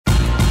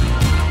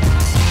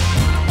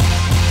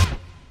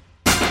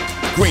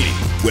Greeny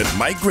with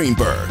Mike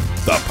Greenberg,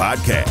 the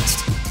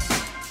podcast.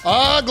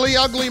 Ugly,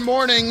 ugly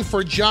morning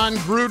for John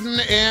Gruden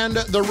and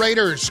the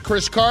Raiders.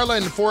 Chris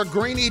Carlin for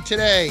Greeny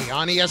today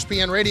on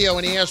ESPN Radio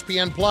and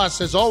ESPN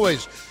Plus. As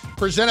always,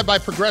 presented by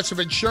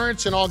Progressive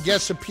Insurance, and all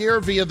guests appear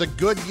via the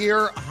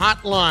Goodyear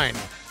Hotline.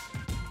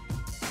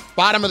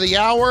 Bottom of the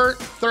hour,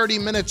 30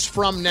 minutes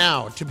from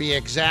now to be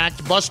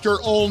exact.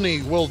 Buster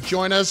Olney will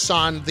join us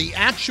on the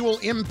actual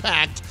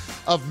impact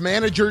of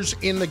managers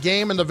in the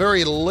game and the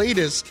very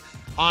latest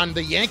on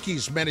the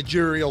Yankees'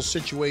 managerial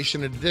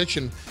situation, in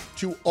addition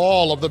to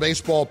all of the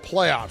baseball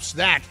playoffs.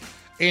 That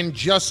in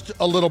just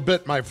a little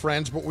bit, my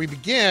friends. But we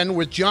begin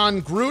with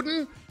John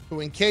Gruden, who,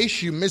 in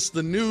case you missed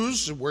the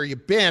news where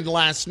you've been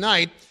last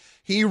night,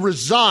 he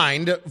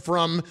resigned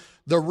from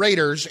the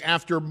Raiders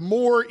after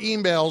more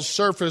emails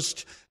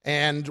surfaced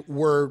and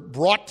were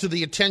brought to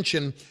the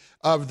attention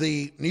of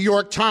the New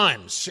York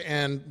Times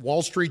and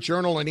Wall Street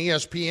Journal and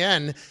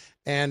ESPN.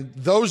 And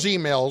those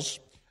emails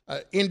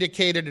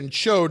indicated and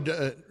showed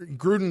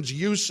Gruden's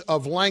use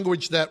of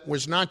language that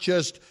was not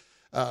just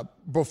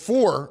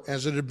before,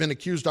 as it had been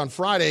accused on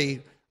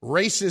Friday,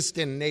 racist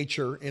in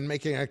nature in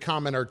making a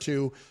comment or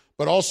two,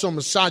 but also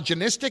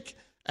misogynistic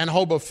and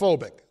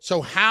homophobic.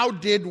 So how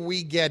did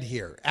we get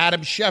here?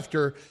 Adam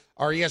Schefter,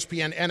 our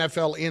ESPN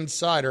NFL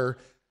insider,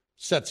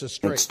 sets us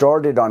straight. It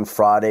started on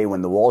Friday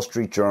when the Wall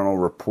Street Journal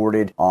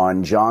reported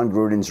on John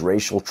Gruden's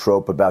racial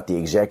trope about the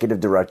executive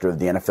director of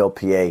the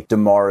NFLPA,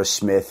 DeMaurice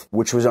Smith,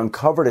 which was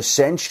uncovered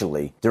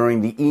essentially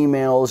during the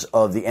emails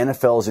of the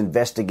NFL's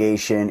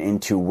investigation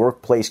into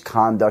workplace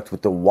conduct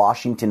with the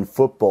Washington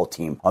football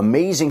team.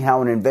 Amazing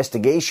how an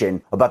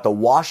investigation about the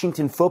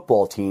Washington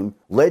football team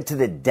led to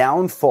the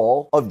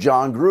downfall of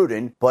John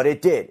Gruden, but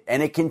it did.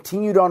 And it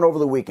continued on over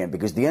the weekend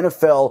because the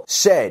NFL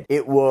said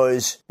it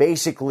was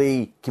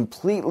basically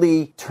completely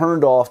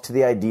turned off to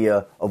the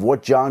idea of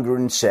what John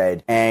Gruden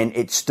said, and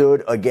it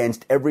stood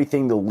against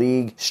everything the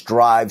league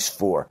strives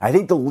for. I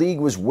think the league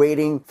was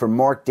waiting for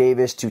Mark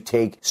Davis to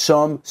take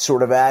some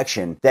sort of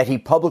action that he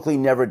publicly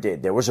never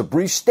did. There was a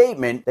brief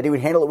statement that he would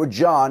handle it with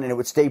John and it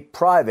would stay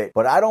private,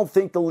 but I don't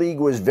think the league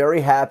was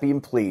very happy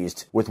and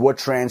pleased with what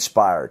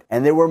transpired.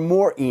 And there were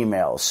more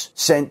emails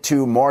sent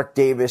to Mark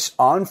Davis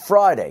on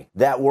Friday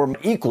that were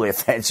equally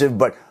offensive,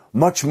 but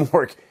much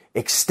more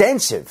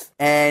extensive.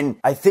 And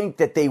I think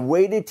that they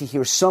waited to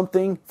hear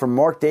something from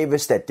Mark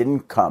Davis that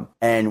didn't come.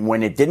 And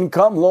when it didn't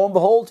come, lo and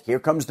behold, here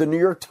comes the New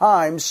York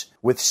Times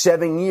with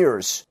 7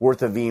 years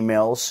worth of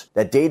emails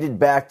that dated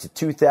back to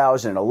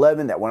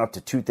 2011, that went up to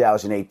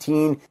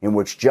 2018, in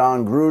which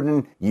John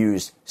Gruden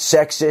used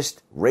sexist,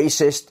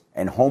 racist,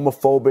 and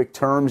homophobic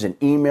terms and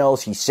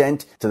emails he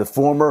sent to the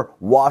former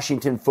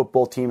Washington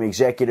football team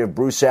executive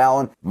Bruce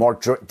Allen.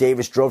 Mark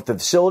Davis drove to the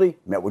facility,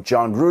 met with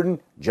John Gruden.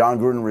 John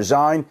Gruden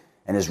resigned,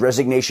 and his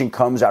resignation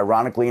comes,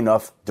 ironically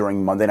enough,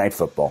 during Monday Night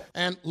Football.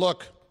 And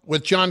look,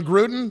 with John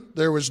Gruden,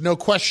 there was no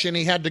question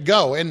he had to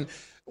go. And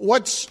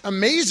what's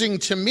amazing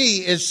to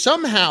me is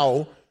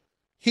somehow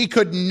he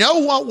could know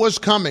what was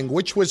coming,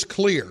 which was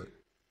clear.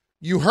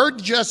 You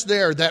heard just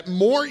there that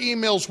more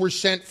emails were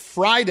sent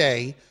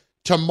Friday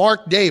to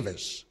Mark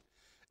Davis.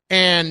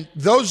 And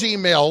those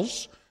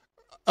emails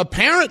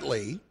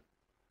apparently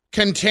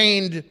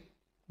contained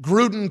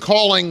Gruden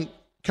calling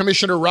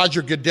Commissioner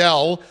Roger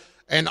Goodell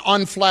an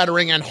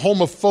unflattering and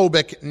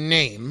homophobic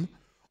name,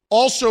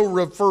 also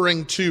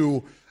referring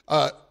to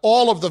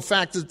all of the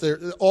fact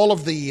that all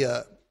of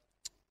the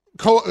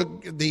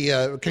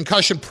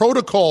concussion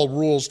protocol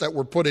rules that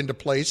were put into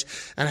place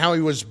and how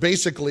he was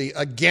basically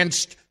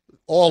against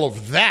all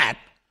of that,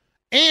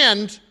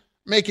 and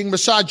making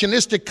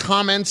misogynistic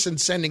comments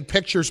and sending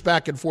pictures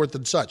back and forth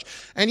and such.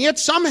 And yet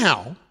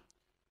somehow,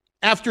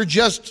 after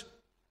just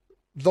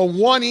the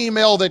one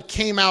email that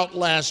came out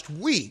last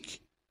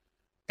week,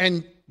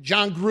 and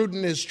John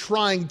Gruden is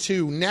trying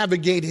to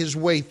navigate his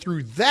way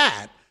through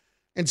that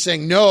and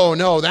saying,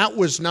 no, that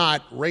was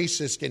not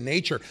racist in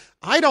nature.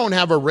 I don't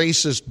have a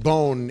racist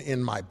bone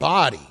in my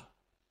body.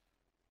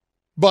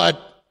 But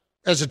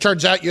as it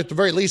turns out, you at the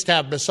very least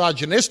have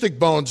misogynistic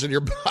bones in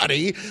your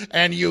body,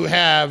 and you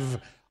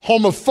have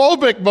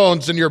homophobic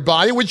bones in your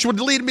body, which would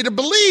lead me to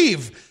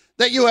believe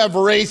that you have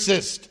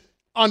racist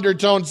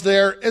undertones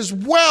there as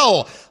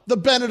well. The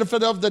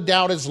benefit of the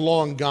doubt is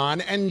long gone,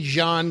 and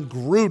John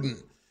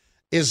Gruden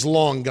is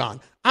long gone.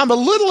 I'm a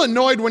little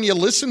annoyed when you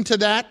listen to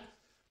that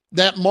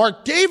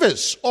Mark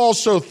Davis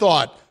also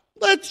thought,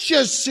 let's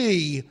just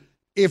see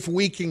if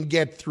we can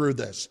get through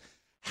this.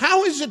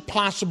 How is it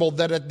possible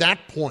that at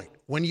that point,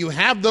 when you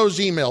have those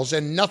emails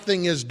and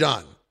nothing is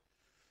done,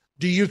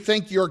 do you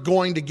think you're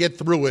going to get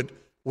through it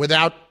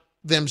without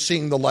them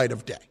seeing the light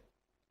of day?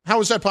 How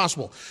is that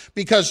possible?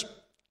 Because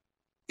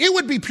it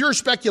would be pure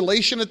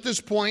speculation at this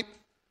point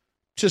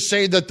to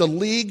say that the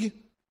league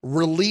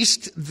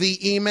released the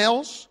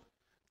emails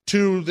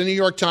to the New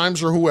York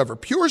Times or whoever.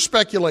 Pure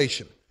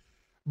speculation.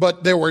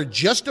 But there were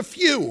just a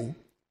few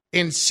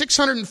in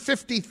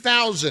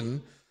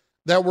 650,000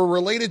 that were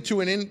related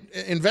to an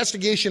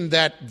investigation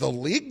that the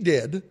league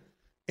did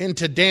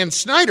into Dan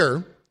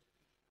Snyder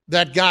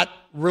that got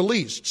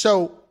released.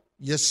 So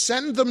you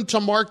send them to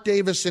Mark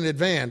Davis in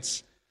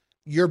advance,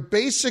 you're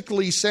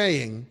basically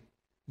saying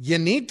you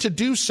need to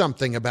do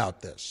something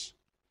about this.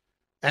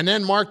 And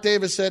then Mark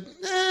Davis said,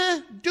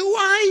 do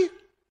I?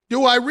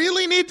 Do I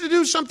really need to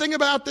do something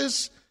about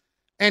this?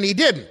 And he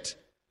didn't.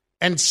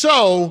 And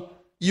so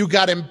you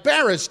got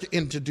embarrassed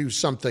into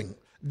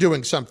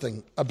doing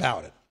something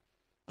about it.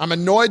 I'm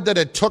annoyed that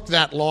it took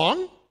that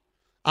long.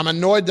 I'm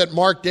annoyed that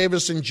Mark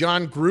Davis and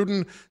John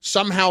Gruden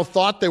somehow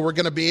thought they were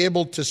going to be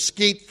able to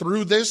skate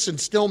through this and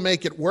still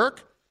make it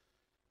work.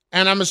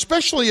 And I'm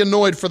especially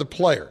annoyed for the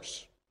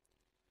players.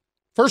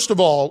 First of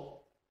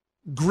all,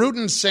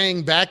 Gruden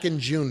saying back in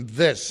June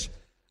this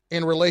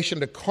in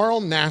relation to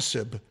Carl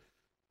Nassib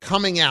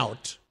coming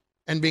out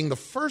and being the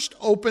first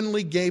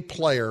openly gay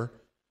player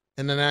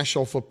in the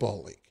National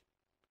Football League.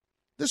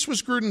 This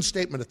was Gruden's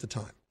statement at the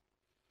time.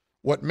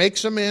 What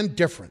makes a man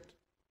different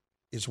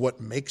is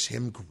what makes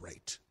him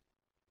great.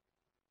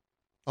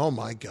 Oh,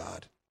 my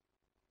God.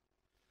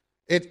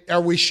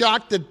 Are we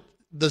shocked that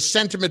the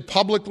sentiment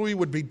publicly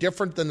would be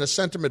different than the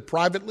sentiment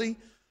privately?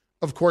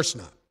 Of course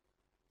not.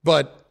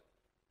 But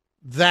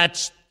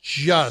that's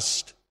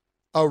just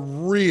a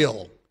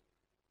real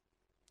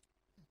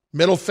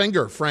middle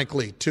finger,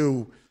 frankly,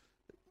 to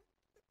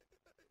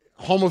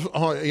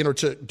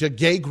to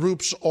gay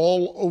groups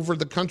all over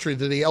the country,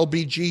 to the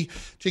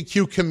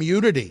LGBTQ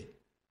community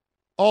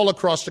all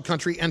across the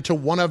country, and to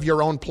one of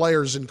your own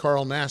players in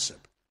Carl Nassib.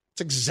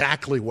 It's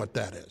exactly what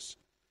that is.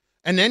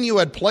 And then you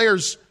had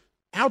players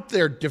out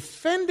there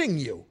defending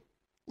you.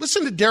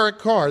 Listen to Derek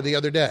Carr the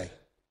other day.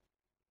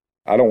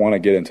 I don't want to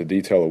get into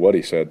detail of what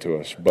he said to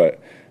us,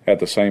 but at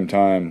the same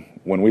time,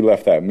 when we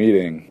left that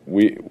meeting,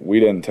 we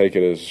didn't take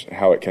it as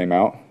how it came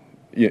out.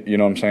 You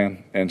know what I'm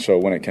saying? And so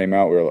when it came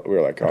out, we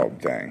were like, oh,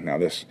 dang, now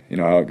this,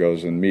 how it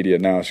goes in media,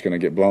 now it's going to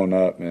get blown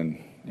up.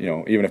 And,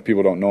 even if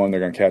people don't know him, they're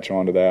going to catch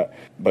on to that.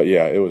 But,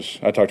 yeah,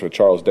 I talked with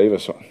Charles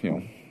Davis,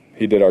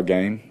 he did our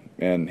game,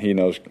 and he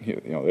knows, they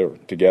were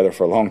together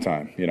for a long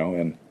time,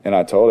 and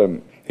I told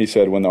him, he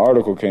said, when the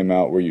article came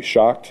out, were you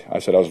shocked? I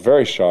said, I was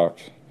very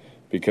shocked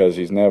because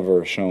he's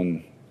never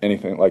shown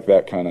anything like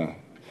that kind of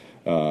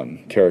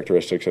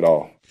characteristics at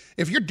all.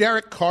 If you're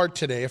Derek Carr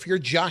today, if you're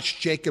Josh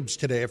Jacobs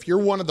today, if you're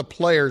one of the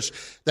players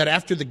that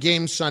after the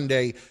game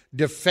Sunday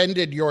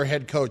defended your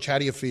head coach, how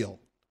do you feel?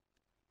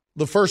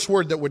 The first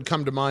word that would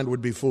come to mind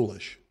would be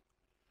foolish.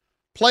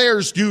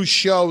 Players do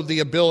show the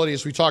ability,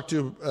 as we talked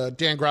to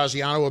Dan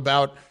Graziano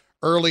about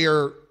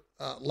earlier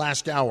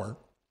last hour,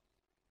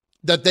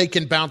 that they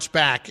can bounce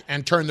back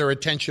and turn their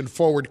attention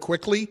forward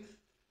quickly.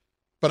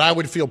 But I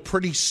would feel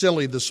pretty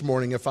silly this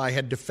morning if I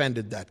had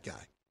defended that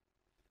guy.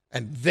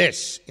 And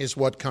this is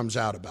what comes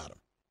out about him.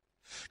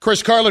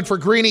 Chris Carlin for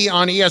Greeny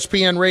on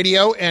ESPN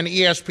Radio and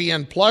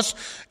ESPN Plus.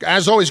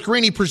 As always,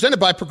 Greeny presented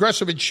by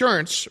Progressive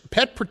Insurance.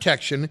 Pet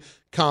protection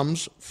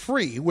comes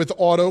free with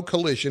auto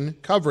collision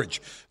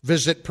coverage.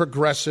 Visit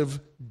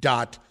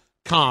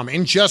progressive.com.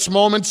 In just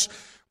moments,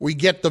 we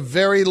get the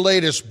very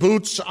latest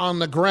boots on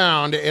the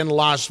ground in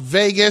Las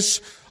Vegas.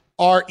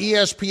 Our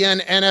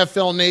ESPN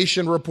NFL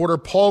Nation reporter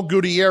Paul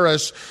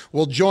Gutierrez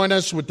will join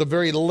us with the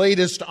very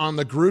latest on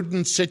the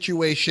Gruden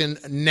situation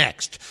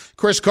next.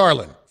 Chris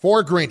Carlin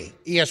for Greeny,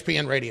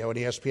 ESPN Radio and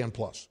ESPN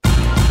Plus.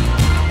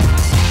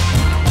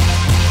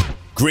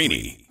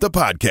 Greeny, the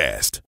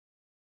podcast.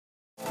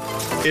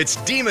 It's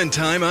Demon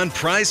Time on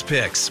Prize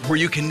Picks, where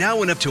you can now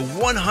win up to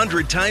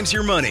 100 times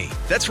your money.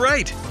 That's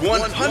right,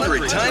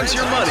 100 times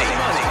your money.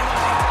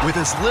 With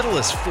as little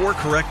as 4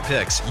 correct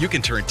picks, you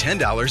can turn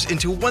 $10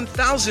 into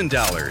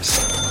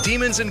 $1,000.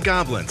 Demons and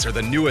Goblins are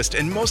the newest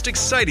and most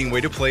exciting way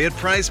to play at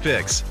Prize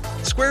Picks.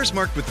 Squares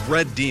marked with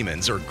red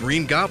demons or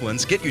green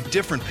goblins get you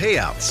different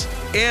payouts.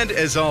 And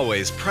as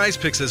always, Prize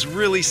Picks is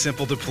really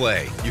simple to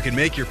play. You can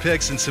make your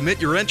picks and submit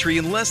your entry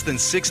in less than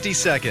 60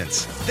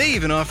 seconds. They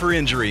even offer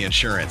injury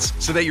insurance,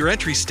 so that your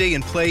entries stay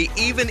in play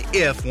even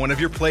if one of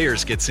your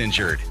players gets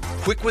injured.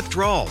 Quick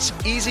withdrawals,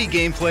 easy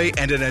gameplay,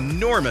 and an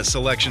enormous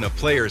selection of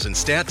players and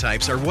stat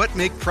types are what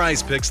make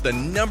Prize Picks the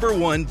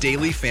 #1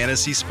 daily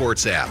fantasy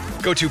sports app.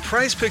 Go to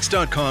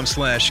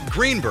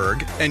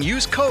prizepicks.com/Greenberg and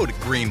use code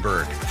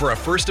Greenberg for a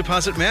first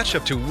deposit match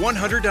up to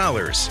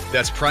 $100.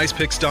 That's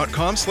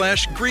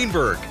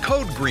prizepicks.com/Greenberg,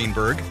 code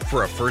Greenberg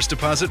for a first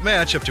deposit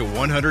match up to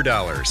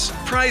 $100.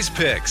 Prize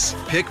Picks.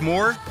 Pick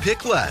more,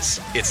 pick less.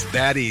 It's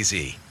that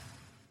easy.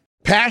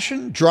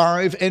 Passion,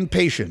 drive, and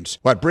patience.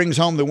 What brings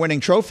home the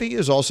winning trophy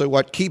is also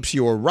what keeps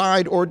your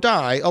ride or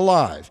die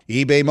alive.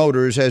 eBay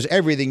Motors has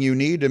everything you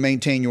need to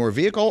maintain your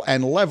vehicle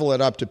and level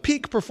it up to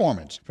peak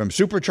performance. From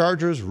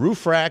superchargers,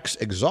 roof racks,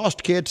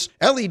 exhaust kits,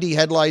 LED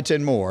headlights,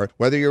 and more,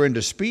 whether you're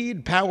into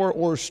speed, power,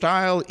 or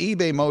style,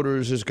 eBay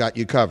Motors has got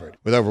you covered.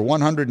 With over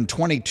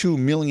 122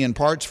 million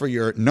parts for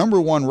your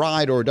 #1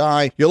 ride or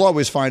die, you'll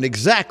always find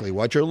exactly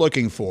what you're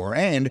looking for.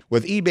 And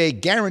with eBay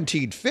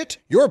Guaranteed Fit,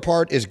 your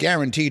part is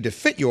guaranteed to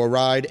fit your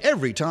ride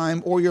every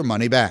time or your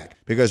money back.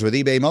 Because with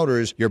eBay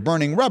Motors, you're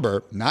burning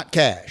rubber, not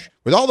cash.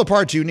 With all the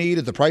parts you need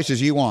at the prices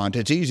you want,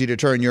 it's easy to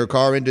turn your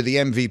car into the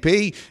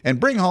MVP and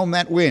bring home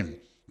that win.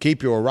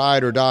 Keep your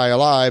ride or die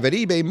alive at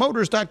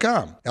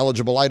ebaymotors.com.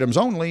 Eligible items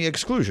only.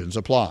 Exclusions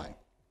apply.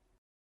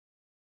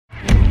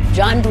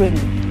 Jon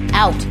Gruden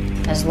out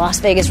as Las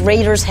Vegas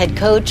Raiders head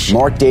coach.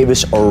 Mark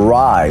Davis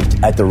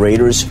arrived at the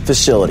Raiders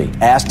facility,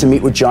 asked to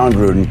meet with Jon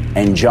Gruden,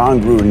 and Jon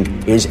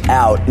Gruden is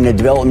out in a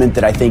development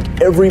that I think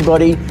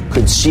everybody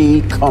could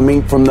see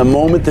coming from the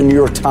moment the New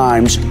York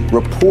Times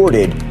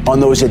reported on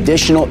those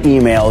additional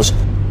emails.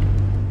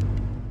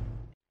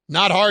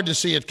 Not hard to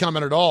see it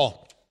coming at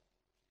all.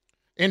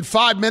 In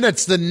 5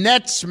 minutes, the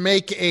Nets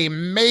make a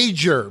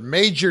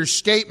major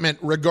statement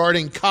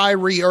regarding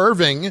Kyrie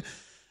Irving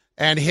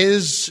and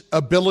his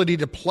ability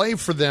to play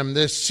for them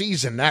this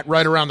season. That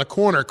right around the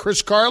corner.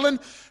 Chris Carlin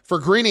for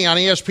Greeny on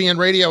ESPN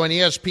Radio and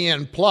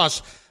ESPN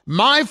Plus.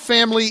 My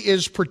family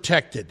is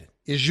protected.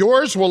 Is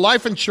yours? Well,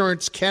 life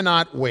insurance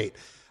cannot wait.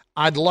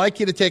 I'd like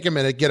you to take a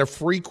minute, get a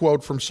free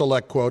quote from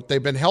Select Quote.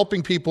 They've been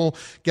helping people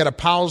get a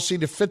policy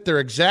to fit their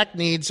exact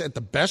needs at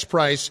the best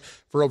price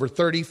for over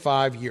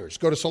 35 years.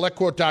 Go to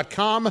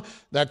SelectQuote.com.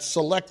 That's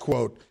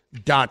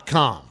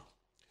SelectQuote.com.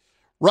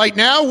 Right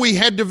now, we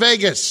head to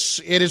Vegas.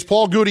 It is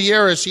Paul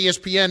Gutierrez,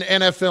 ESPN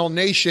NFL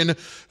Nation,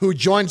 who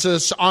joins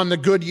us on the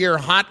Goodyear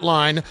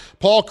hotline.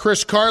 Paul,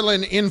 Chris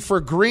Carlin in for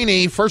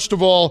Greeny. First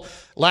of all,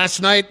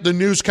 last night, the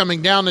news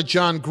coming down that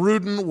Jon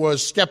Gruden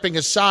was stepping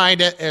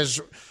aside as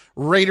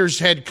Raiders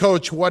head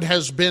coach. What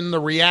has been the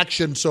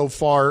reaction so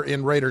far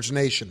in Raiders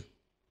Nation?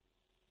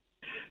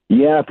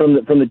 Yeah, from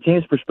the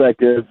team's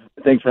perspective,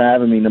 thanks for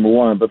having me, number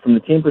one. But from the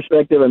team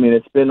perspective, I mean,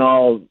 it's been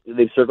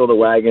they've circled the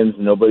wagons.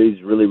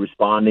 Nobody's really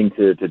responding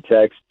to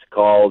texts,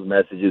 calls,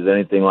 messages,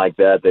 anything like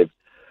that. They've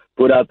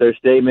put out their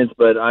statements,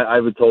 but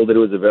I was told that it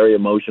was a very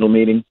emotional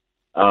meeting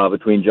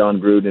between Jon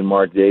Gruden and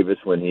Mark Davis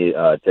when he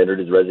tendered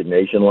his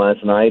resignation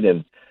last night.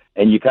 And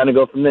you kind of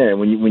go from there.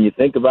 When you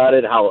think about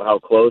it, how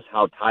close,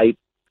 how tight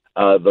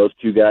those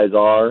two guys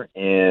are,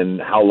 and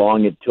how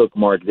long it took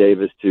Mark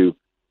Davis to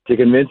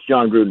convince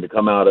Jon Gruden to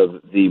come out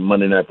of the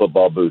Monday Night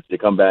Football booth to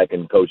come back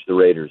and coach the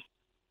Raiders.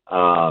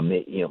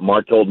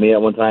 Mark told me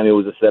at one time it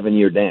was a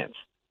 7-year dance.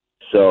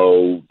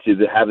 So to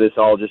have this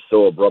all just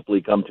so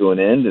abruptly come to an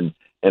end,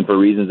 and for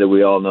reasons that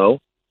we all know,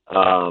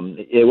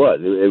 it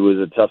was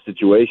a tough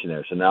situation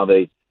there. So now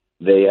they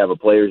have a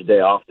player's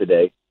day off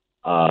today,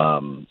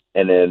 and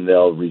then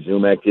they'll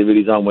resume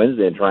activities on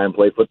Wednesday and try and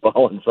play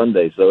football on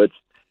Sunday. So it's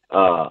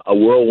a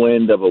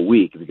whirlwind of a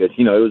week because,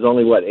 it was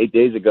only, 8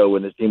 days ago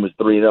when this team was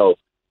 3-0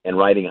 and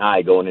riding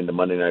high going into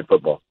Monday Night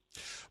Football.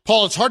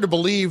 Paul, it's hard to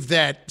believe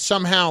that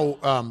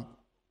somehow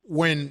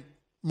when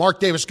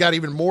Mark Davis got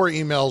even more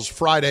emails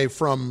Friday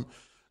from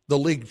the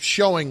league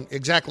showing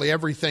exactly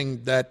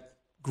everything that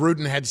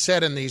Gruden had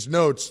said in these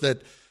notes,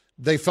 that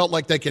they felt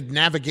like they could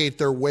navigate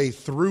their way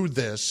through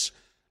this.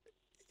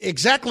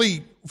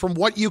 Exactly from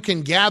what you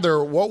can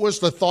gather, what was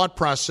the thought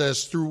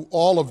process through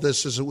all of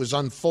this as it was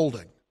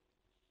unfolding?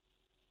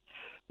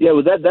 Yeah,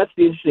 well, that's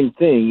the interesting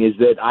thing is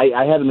that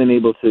I haven't been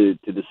able to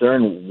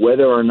discern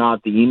whether or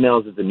not the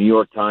emails that the New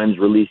York Times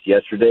released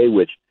yesterday,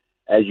 which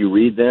as you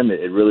read them,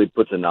 it really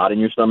puts a knot in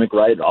your stomach,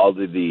 right? All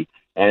the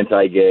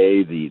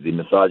anti-gay, the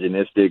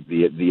misogynistic,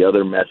 the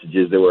other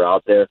messages that were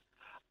out there.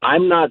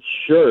 I'm not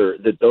sure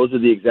that those are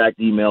the exact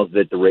emails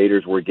that the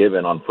Raiders were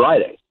given on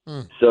Friday.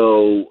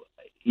 So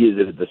is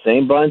it the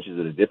same bunch? Is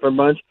it a different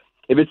bunch?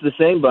 If it's the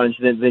same bunch,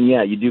 then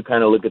yeah, you do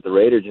kind of look at the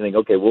Raiders and think,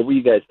 okay, what were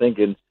you guys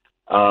thinking?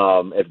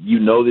 If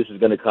this is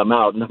going to come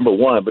out, number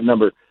one, but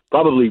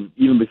probably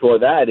even before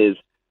that is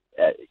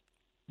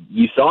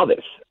you saw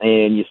this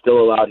and you still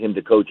allowed him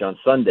to coach on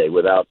Sunday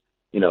without,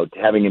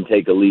 having him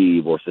take a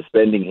leave or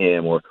suspending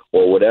him or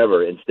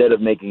whatever, instead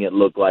of making it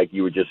look like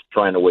you were just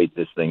trying to wait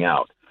this thing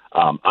out.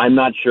 I'm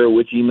not sure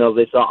which emails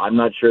they saw. I'm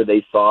not sure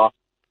they saw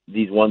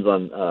these ones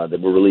on that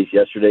were released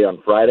yesterday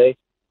on Friday.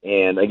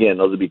 And again,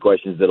 those will be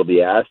questions that'll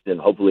be asked and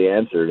hopefully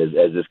answered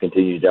as this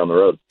continues down the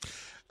road.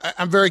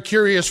 I'm very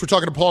curious. We're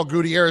talking to Paul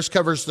Gutierrez,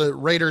 covers the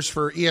Raiders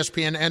for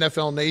ESPN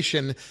NFL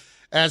Nation,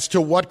 as to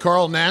what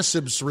Carl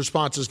Nassib's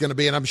response is going to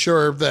be. And I'm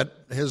sure that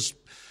his,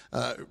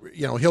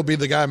 he'll be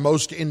the guy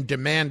most in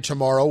demand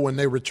tomorrow when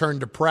they return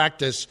to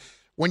practice.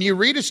 When you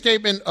read a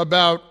statement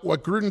about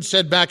what Gruden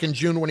said back in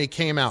June when he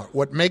came out,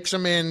 what makes a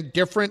man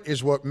different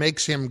is what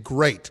makes him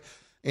great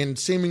in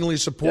seemingly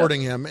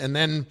supporting him. And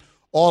then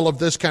all of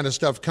this kind of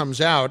stuff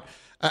comes out.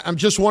 I'm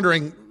just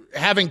wondering,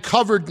 having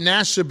covered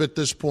Nassib at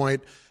this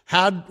point,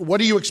 what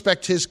do you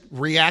expect his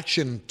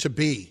reaction to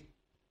be?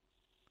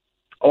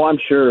 Oh, I'm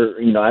sure,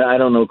 I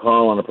don't know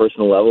Carl on a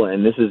personal level,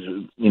 and this is,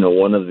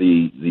 one of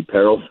the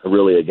perils,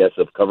 really, I guess,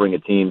 of covering a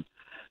team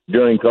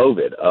during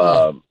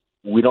COVID.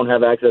 We don't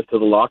have access to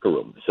the locker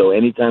room. So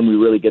anytime we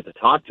really get to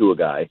talk to a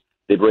guy,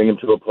 they bring him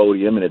to a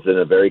podium, and it's in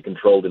a very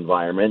controlled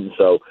environment. And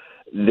so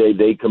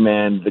they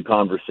command the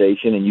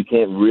conversation, and you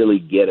can't really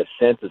get a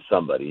sense of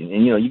somebody.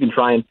 And you can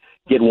try and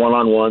get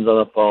one-on-ones on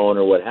the phone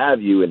or what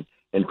have you,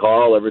 and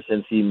Carl, ever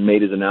since he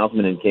made his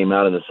announcement and came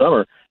out in the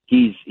summer,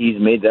 he's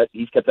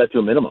kept that to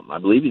a minimum. I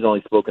believe he's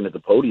only spoken at the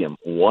podium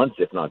once,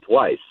 if not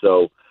twice.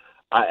 So,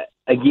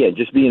 again,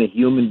 just being a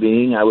human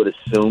being, I would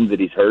assume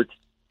that he's hurt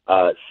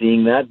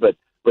seeing that. But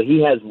but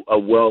he has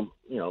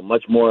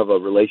much more of a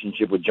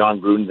relationship with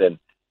John Gruden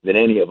than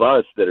any of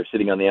us that are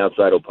sitting on the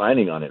outside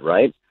opining on it,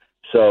 right?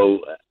 So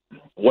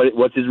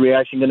what's his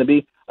reaction going to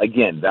be?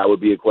 Again, that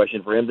would be a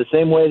question for him. The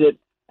same way that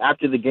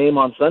after the game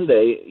on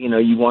Sunday,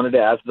 you wanted to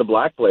ask the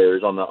black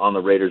players on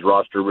the Raiders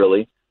roster,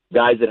 really,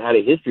 guys that had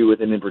a history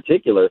with him in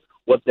particular,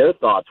 what their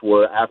thoughts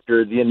were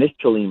after the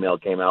initial email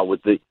came out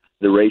with the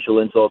racial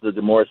insult to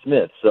DeMaurice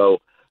Smith. So,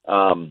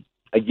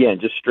 again,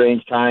 just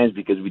strange times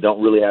because we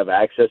don't really have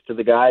access to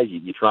the guys.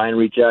 You try and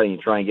reach out and you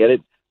try and get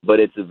it, but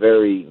it's a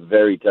very,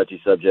 very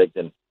touchy subject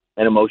and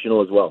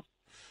emotional as well.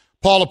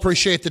 Paul,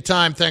 appreciate the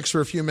time. Thanks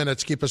for a few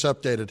minutes. Keep us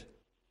updated.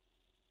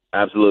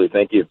 Absolutely.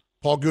 Thank you.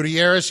 Paul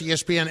Gutierrez,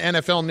 ESPN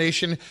NFL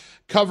Nation,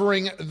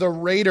 covering the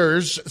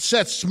Raiders.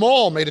 Seth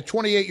Small made a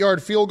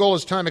 28-yard field goal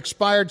as time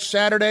expired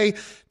Saturday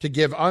to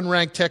give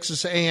unranked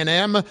Texas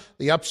A&M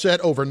the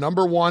upset over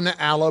number 1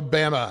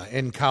 Alabama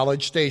in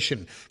College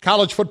Station.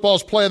 College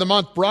football's Play of the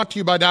Month brought to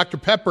you by Dr.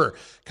 Pepper.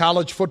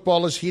 College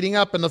football is heating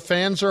up and the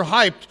fans are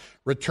hyped.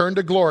 Return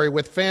to glory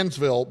with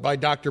Fansville by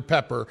Dr.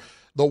 Pepper,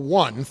 the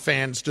one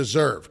fans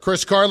deserve.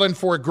 Chris Carlin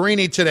for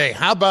Greeny today.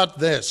 How about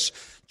this?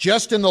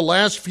 Just in the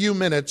last few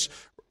minutes,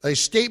 a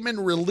statement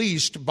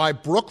released by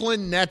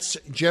Brooklyn Nets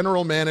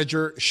general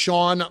manager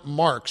Sean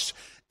Marks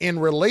in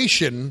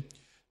relation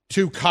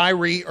to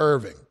Kyrie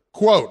Irving.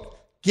 Quote,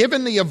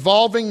 given the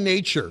evolving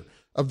nature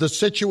of the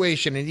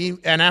situation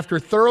and after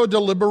thorough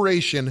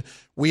deliberation,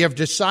 we have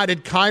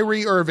decided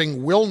Kyrie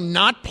Irving will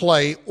not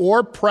play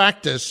or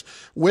practice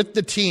with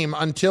the team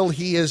until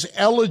he is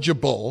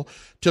eligible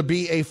to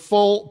be a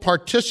full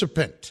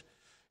participant.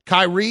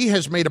 Kyrie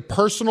has made a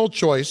personal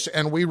choice,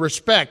 and we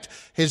respect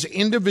his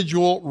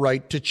individual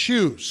right to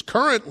choose.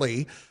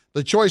 Currently,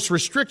 the choice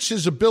restricts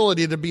his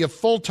ability to be a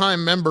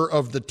full-time member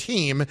of the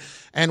team,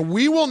 and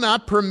we will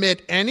not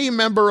permit any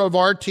member of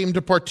our team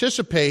to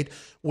participate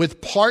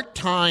with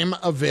part-time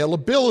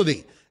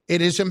availability.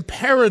 It is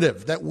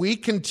imperative that we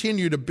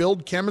continue to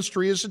build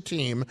chemistry as a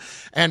team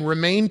and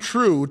remain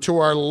true to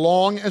our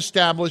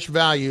long-established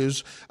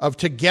values of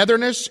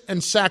togetherness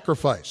and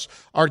sacrifice.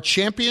 Our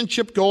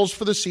championship goals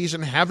for the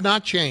season have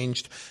not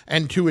changed,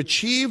 and to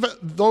achieve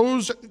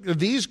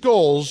these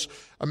goals,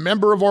 all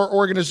members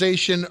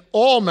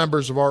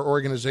of our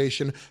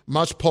organization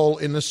must pull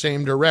in the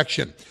same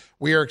direction.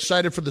 We are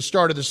excited for the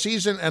start of the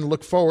season and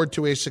look forward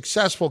to a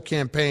successful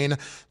campaign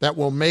that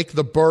will make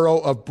the borough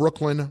of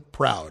Brooklyn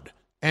proud.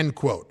 End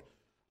quote.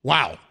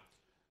 Wow.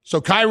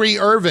 So Kyrie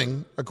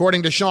Irving,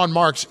 according to Sean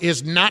Marks,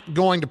 is not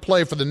going to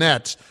play for the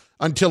Nets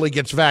until he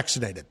gets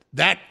vaccinated.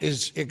 That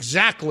is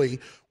exactly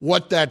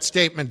what that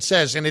statement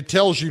says, and it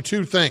tells you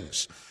two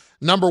things.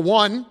 Number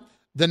one,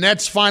 the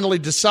Nets finally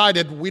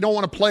decided we don't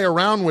want to play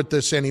around with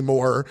this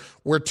anymore.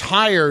 We're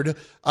tired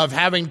of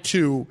having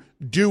to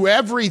do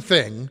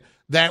everything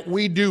that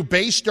we do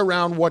based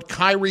around what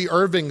Kyrie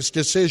Irving's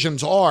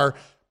decisions are.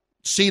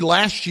 See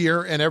last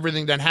year and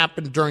everything that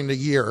happened during the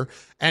year.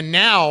 And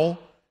now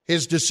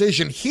his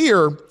decision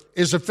here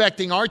is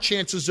affecting our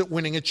chances at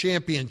winning a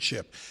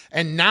championship.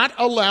 And not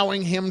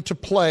allowing him to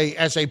play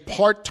as a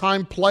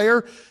part-time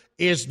player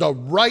is the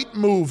right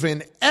move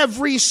in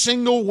every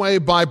single way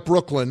by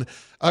Brooklyn.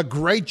 A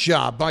great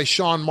job by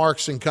Sean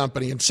Marks and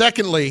company. And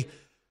secondly,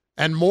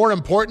 and more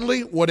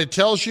importantly, what it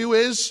tells you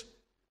is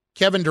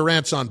Kevin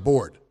Durant's on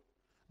board.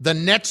 The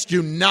Nets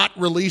do not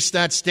release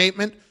that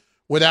statement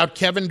without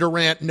Kevin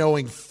Durant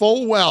knowing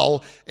full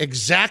well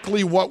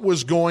exactly what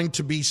was going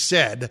to be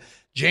said.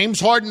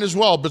 James Harden as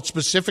well, but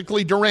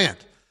specifically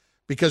Durant,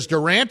 because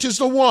Durant is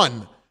the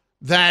one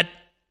that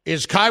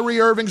is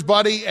Kyrie Irving's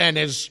buddy and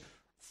has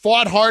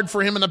fought hard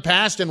for him in the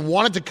past and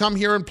wanted to come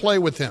here and play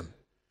with him.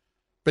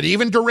 But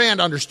even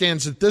Durant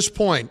understands at this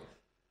point,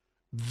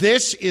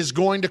 this is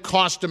going to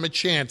cost him a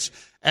chance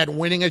at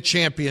winning a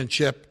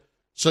championship,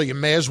 so you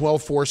may as well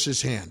force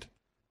his hand.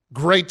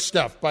 Great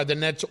stuff by the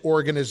Nets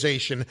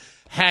organization.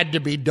 Had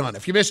to be done.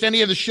 If you missed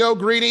any of the show,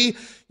 Greeny,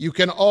 you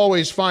can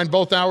always find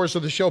both hours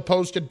of the show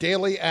posted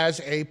daily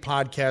as a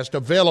podcast,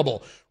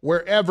 available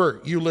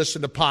wherever you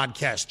listen to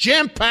podcasts.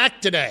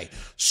 Jam-packed today.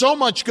 So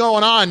much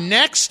going on.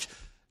 Next,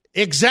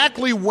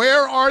 exactly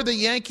where are the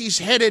Yankees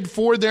headed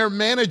for their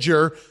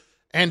manager?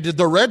 And did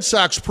the Red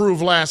Sox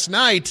prove last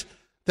night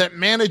that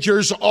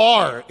managers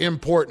are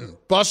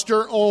important?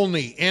 Buster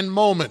Olney in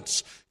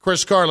moments.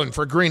 Chris Carlin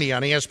for Greeny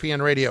on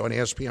ESPN Radio and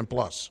ESPN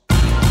Plus.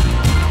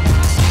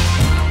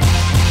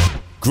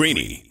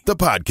 Greeny, the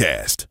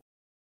podcast.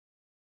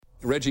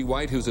 Reggie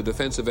White, who's a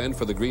defensive end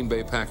for the Green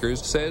Bay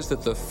Packers, says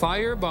that the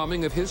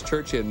firebombing of his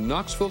church in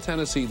Knoxville,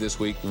 Tennessee this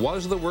week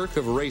was the work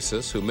of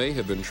racists who may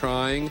have been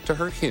trying to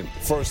hurt him.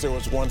 First there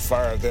was one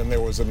fire, then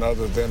there was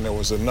another, then there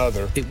was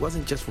another. It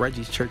wasn't just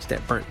Reggie's church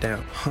that burnt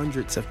down.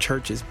 Hundreds of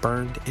churches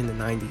burned in the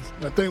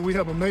 90s. I think we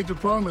have a major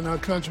problem in our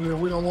country that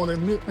we don't want to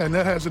admit, and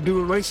that has to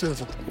do with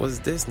racism.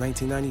 Was this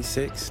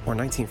 1996 or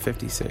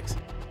 1956?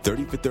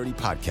 30 for 30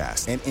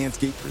 podcast and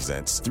Anscape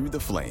presents Through the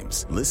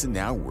Flames. Listen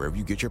now wherever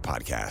you get your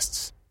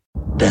podcasts.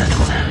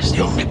 Death is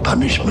the only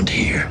punishment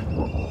here.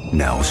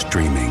 Now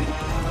streaming,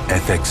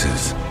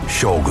 FX's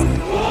Shogun.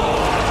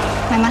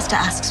 My master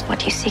asks,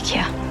 what you seek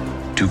here?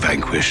 To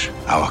vanquish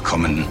our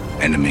common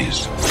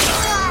enemies.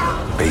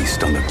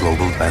 Based on the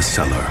global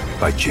bestseller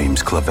by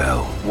James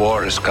Clavell.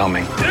 War is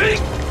coming.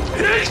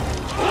 The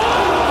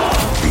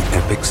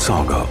epic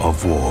saga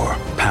of war,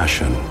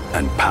 passion,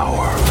 and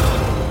power.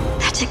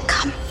 Let it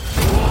come.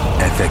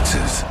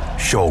 FX's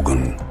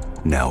Shogun,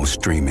 now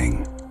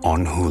streaming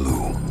on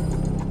Hulu.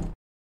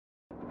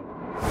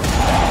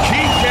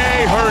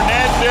 Kike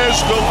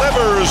Hernandez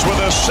delivers with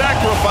a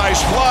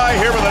sacrifice fly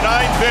here in the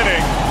ninth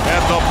inning.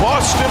 And the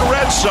Boston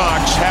Red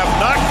Sox have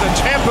knocked the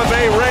Tampa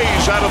Bay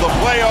Rays out of the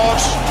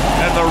playoffs.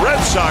 And the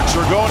Red Sox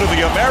are going to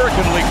the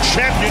American League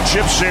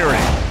Championship Series.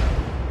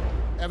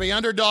 Heavy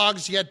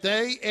underdogs, yet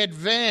they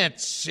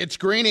advance. It's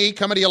Greeny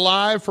coming to you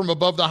live from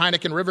above the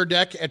Heineken River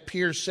Deck at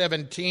Pier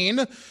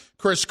 17.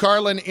 Chris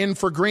Carlin in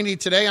for Greeny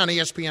today on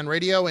ESPN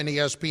Radio and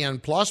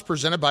ESPN Plus,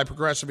 presented by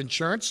Progressive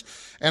Insurance.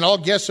 And all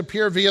guests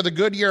appear via the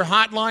Goodyear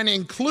hotline,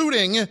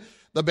 including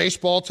the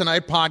Baseball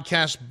Tonight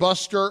podcast,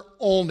 Buster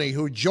Olney,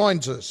 who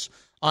joins us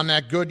on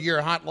that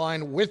Goodyear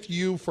hotline with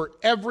you for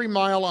every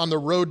mile on the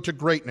road to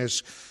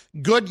greatness.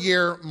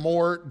 Goodyear,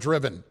 more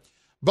driven.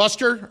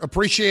 Buster,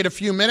 appreciate a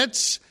few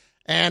minutes.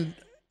 And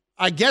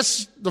I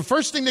guess the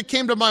first thing that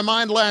came to my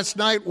mind last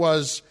night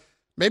was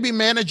maybe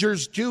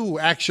managers do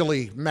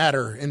actually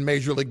matter in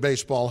Major League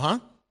Baseball, huh?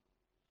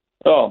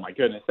 Oh, my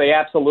goodness. They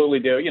absolutely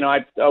do. You know,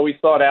 I always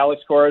thought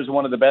Alex Cora was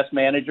one of the best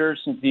managers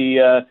since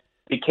he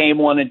became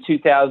one in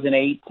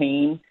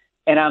 2018.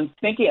 And I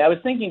was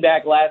thinking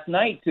back last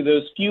night to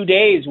those few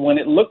days when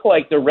it looked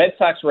like the Red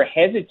Sox were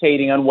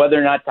hesitating on whether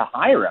or not to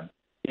hire him.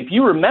 If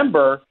you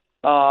remember,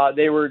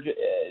 they were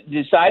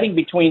deciding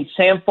between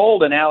Sam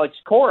Fuld and Alex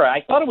Cora.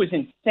 I thought it was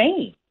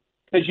insane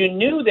because you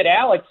knew that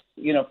Alex,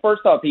 you know,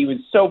 first off, he was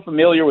so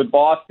familiar with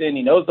Boston.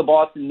 He knows the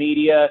Boston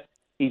media.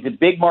 He's a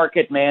big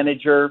market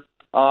manager,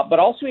 but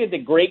also he had the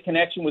great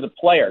connection with the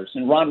players.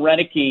 And Ron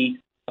Renneke,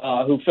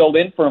 who filled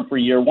in for him for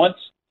a year, once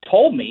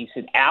told me, he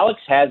said, Alex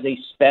has a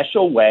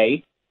special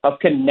way of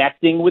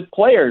connecting with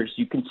players.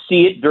 You can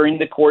see it during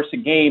the course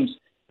of games.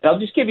 And I'll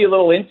just give you a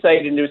little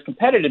insight into his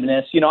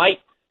competitiveness. You know,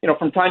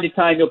 from time to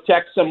time, you'll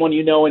text someone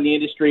you know in the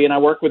industry, and I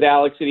work with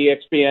Alex at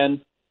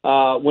ESPN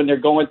when they're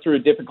going through a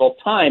difficult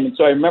time. And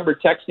so I remember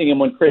texting him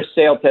when Chris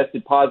Sale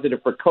tested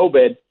positive for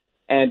COVID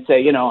and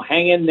say, you know,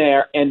 hang in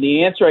there. And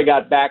the answer I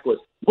got back was,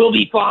 we'll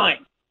be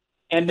fine.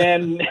 And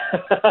then,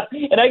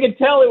 and I could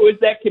tell it was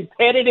that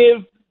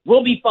competitive,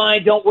 we'll be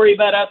fine, don't worry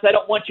about us, I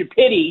don't want your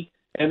pity.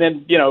 And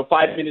then, you know,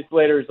 5 minutes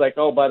later, it's like,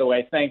 oh, by the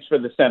way, thanks for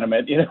the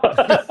sentiment. You know,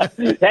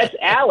 that's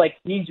Alex.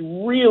 He's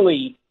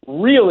really,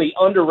 really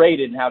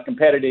underrated in how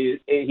competitive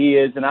he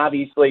is, and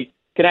obviously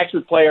connects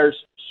with players,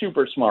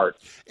 super smart.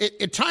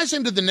 It ties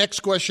into the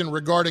next question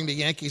regarding the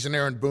Yankees and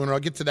Aaron Boone. I'll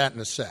get to that in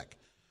a sec.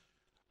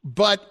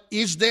 But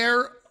is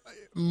there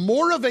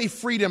more of a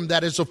freedom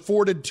that is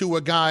afforded to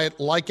a guy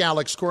like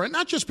Alex Cora,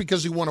 not just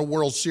because he won a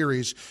World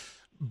Series,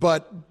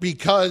 but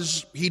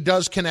because he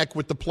does connect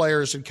with the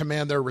players and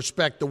command their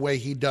respect the way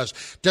he does?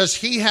 Does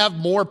he have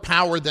more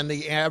power than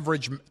the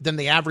average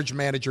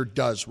manager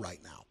does right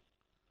now?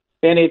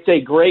 And it's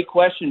a great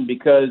question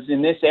because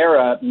in this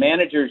era,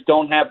 managers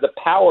don't have the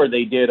power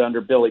they did under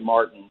Billy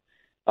Martin.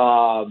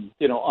 When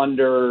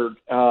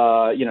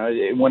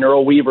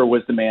Earl Weaver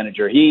was the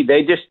manager,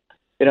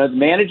 the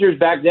managers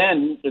back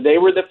then, they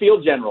were the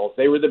field generals.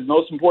 They were the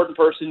most important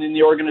person in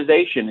the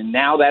organization, and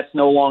now that's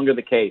no longer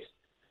the case.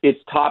 It's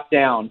top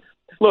down.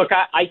 Look,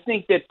 I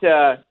think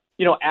that,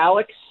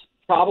 Alex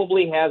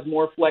probably has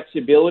more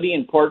flexibility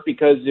in part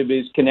because of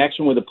his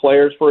connection with the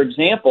players. For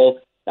example,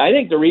 I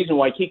think the reason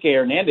why Kike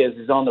Hernandez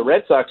is on the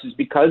Red Sox is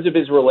because of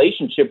his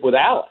relationship with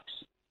Alex,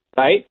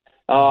 right?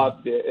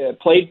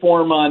 Played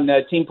for him on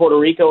Team Puerto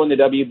Rico in the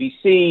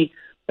WBC,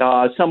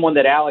 someone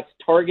that Alex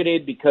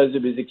targeted because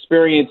of his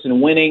experience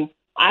in winning.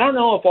 I don't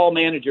know if all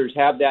managers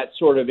have that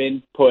sort of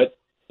input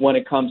when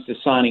it comes to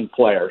signing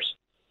players.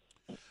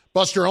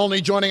 Buster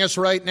Olney joining us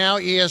right now,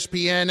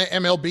 ESPN,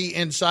 MLB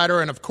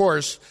Insider, and, of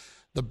course,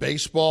 the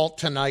Baseball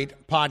Tonight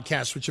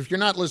podcast, which if you're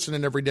not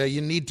listening every day, you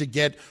need to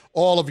get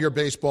all of your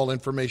baseball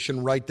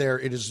information right there.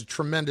 It is a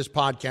tremendous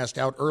podcast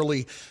out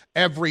early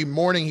every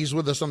morning. He's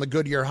with us on the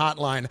Goodyear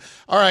hotline.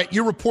 All right,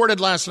 you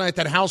reported last night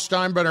that Hal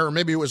Steinbrenner, or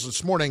maybe it was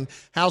this morning,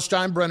 Hal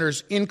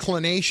Steinbrenner's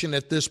inclination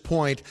at this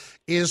point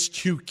is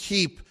to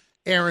keep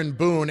Aaron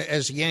Boone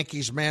as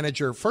Yankees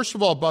manager. First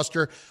of all,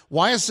 Buster,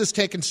 why has this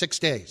taken 6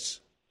 days?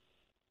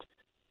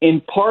 In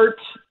part,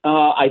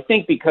 I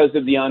think because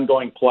of the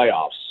ongoing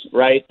playoffs,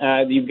 right?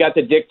 You've got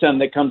the dictum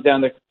that comes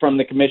down from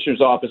the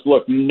commissioner's office.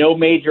 Look, no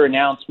major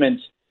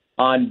announcements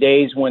on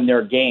days when there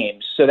are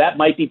games. So that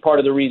might be part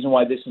of the reason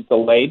why this is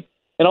delayed.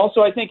 And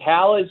also, I think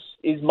Hal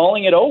is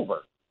mulling it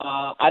over.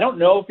 I don't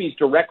know if he's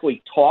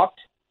directly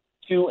talked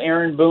to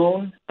Aaron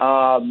Boone.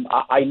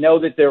 I know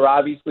that there have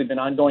obviously been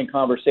ongoing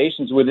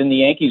conversations within the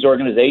Yankees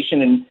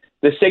organization, and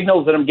the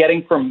signals that I'm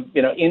getting from,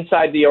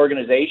 inside the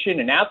organization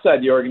and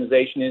outside the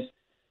organization is,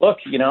 look,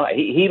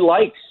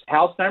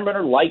 Hal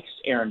Steinbrenner likes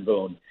Aaron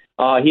Boone.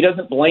 He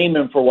doesn't blame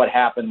him for what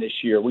happened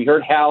this year. We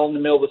heard Hal in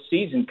the middle of the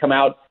season come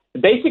out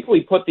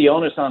basically put the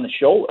onus on the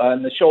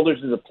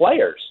shoulders of the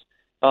players,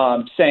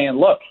 saying,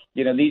 look,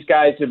 these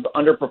guys have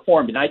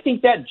underperformed. And I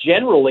think that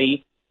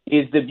generally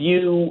is the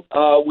view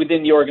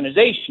within the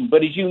organization.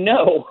 But as you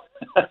know,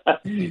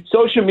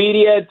 social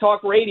media,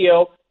 talk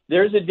radio,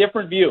 there's a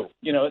different view.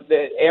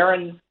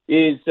 Aaron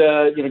is,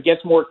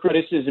 gets more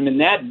criticism in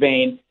that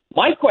vein.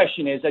 My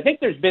question is, I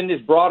think there's been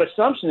this broad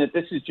assumption that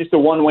this is just a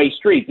one-way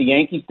street. The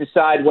Yankees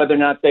decide whether or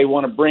not they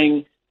want to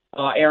bring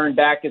Aaron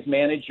back as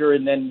manager,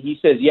 and then he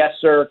says, yes,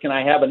 sir, can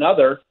I have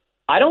another?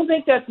 I don't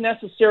think that's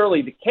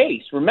necessarily the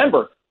case.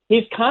 Remember,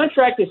 his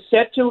contract is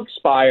set to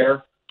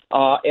expire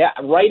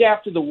right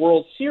after the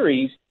World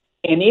Series,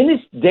 and in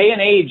this day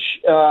and age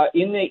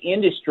in the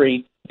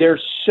industry,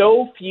 there's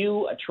so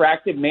few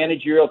attractive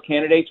managerial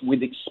candidates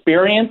with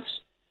experience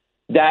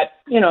that,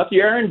 if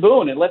you're Aaron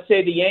Boone, and let's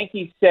say the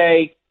Yankees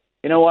say,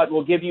 you know what,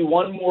 we'll give you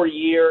one more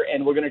year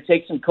and we're going to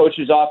take some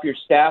coaches off your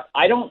staff.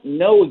 I don't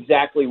know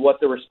exactly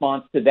what the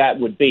response to that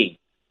would be.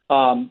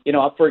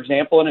 For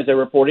example, and as I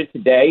reported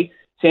today,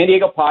 San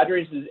Diego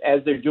Padres,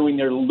 as they're doing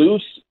their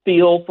loose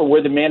feel for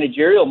where the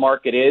managerial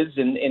market is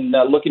and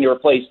looking to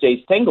replace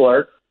Jayce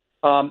Tingler,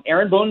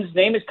 Aaron Boone's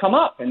name has come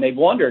up, and they've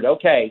wondered,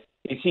 okay,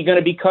 is he going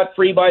to be cut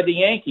free by the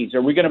Yankees?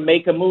 Are we going to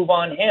make a move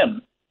on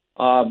him?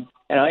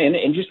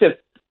 In just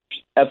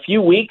a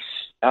few weeks,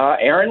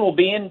 Aaron will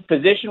be in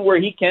position where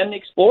he can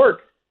explore,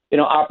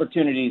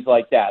 opportunities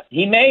like that.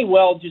 He may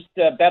well just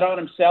bet on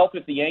himself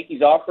if the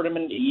Yankees offered him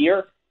in a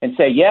year and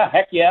say,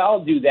 heck yeah,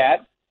 I'll do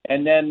that.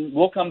 And then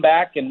we'll come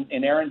back in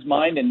Aaron's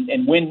mind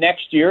and win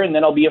next year, and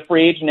then I'll be a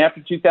free agent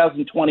after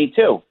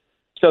 2022.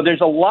 So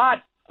there's a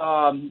lot.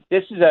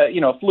 This is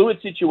a fluid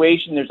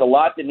situation. There's a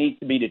lot that needs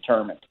to be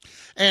determined.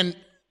 And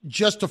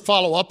just to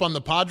follow up on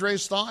the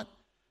Padres thought,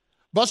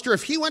 Buster,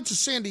 if he went to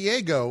San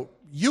Diego,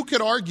 you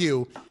could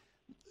argue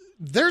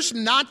there's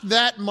not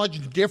that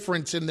much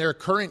difference in their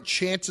current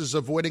chances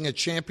of winning a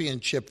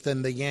championship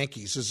than the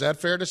Yankees. Is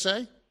that fair to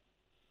say?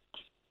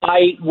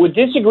 I would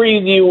disagree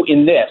with you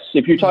in this.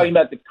 If you're talking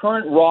about the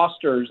current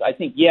rosters, I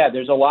think,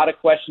 there's a lot of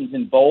questions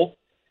in both.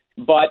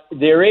 But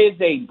there is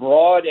a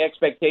broad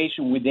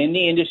expectation within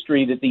the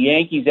industry that the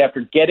Yankees,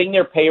 after getting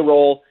their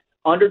payroll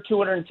under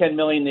 $210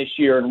 million this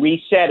year and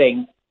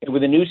resetting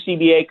with a new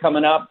CBA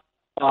coming up,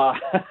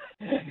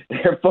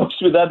 there are folks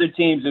with other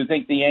teams who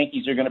think the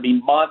Yankees are going to be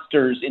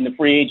monsters in the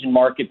free agent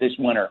market this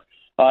winter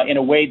in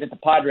a way that the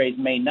Padres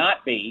may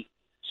not be.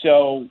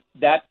 So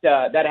that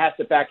has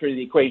to factor into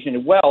the equation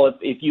as well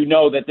if you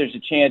know that there's a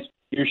chance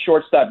your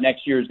shortstop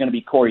next year is going to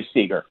be Corey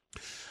Seager.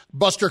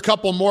 Buster, a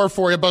couple more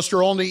for you.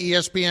 Buster Olney,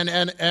 ESPN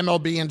and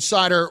MLB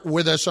Insider,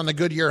 with us on the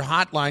Goodyear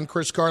Hotline.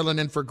 Chris Carlin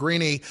in for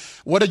Greeny.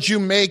 What did you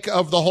make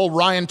of the whole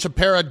Ryan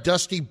Tepera,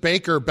 Dusty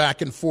Baker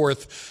back and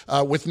forth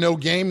with no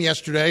game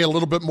yesterday? A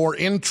little bit more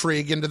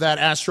intrigue into that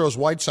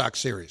Astros-White Sox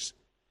series.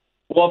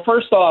 Well,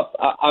 first off,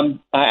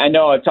 I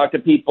know I've talked to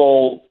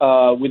people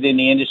within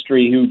the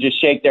industry who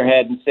just shake their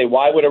head and say,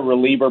 why would a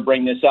reliever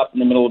bring this up in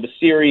the middle of a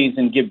series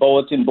and give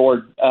bulletin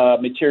board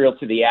material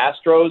to the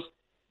Astros?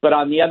 But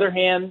on the other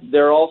hand,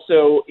 there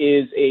also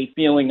is a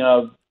feeling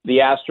of the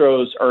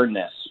Astros earned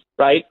this,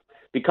 right?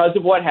 Because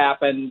of what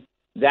happened,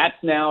 that's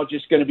now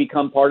just going to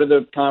become part of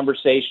the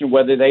conversation,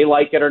 whether they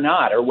like it or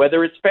not, or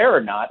whether it's fair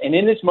or not. And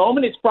in this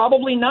moment, it's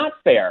probably not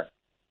fair.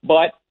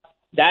 But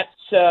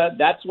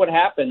that's what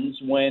happens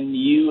when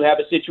you have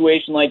a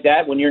situation like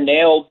that, when you're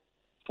nailed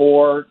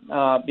for,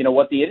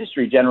 what the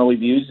industry generally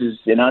views as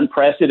an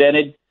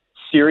unprecedented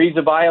series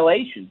of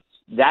violations.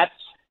 That's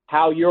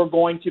how you're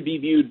going to be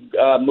viewed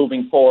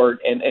moving forward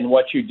and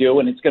what you do.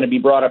 And it's going to be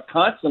brought up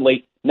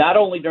constantly, not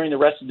only during the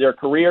rest of their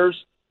careers,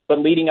 but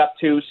leading up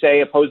to,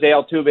 say, if Jose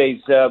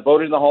Altuve's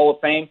voted in the Hall of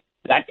Fame,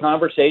 that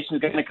conversation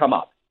is going to come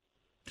up.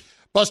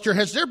 Buster,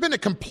 has there been a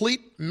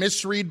complete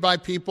misread by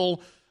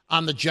people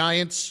on the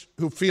Giants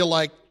who feel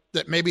like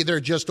that maybe they're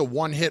just a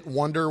one-hit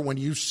wonder when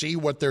you see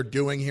what they're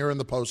doing here in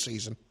the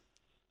postseason?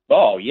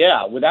 Oh,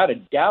 yeah, without a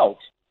doubt.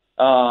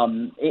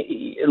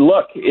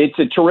 Look, it's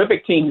a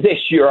terrific team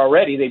this year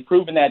already. They've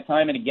proven that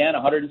time and again,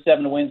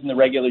 107 wins in the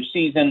regular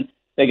season.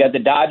 They got the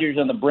Dodgers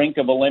on the brink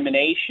of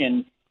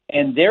elimination,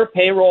 and their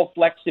payroll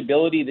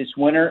flexibility this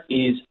winter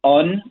is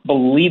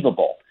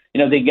unbelievable.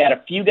 They got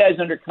a few guys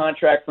under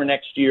contract for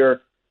next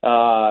year.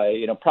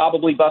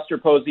 Probably Buster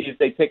Posey if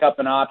they pick up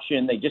an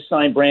option. They just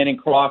signed Brandon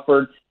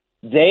Crawford.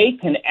 They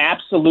can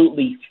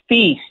absolutely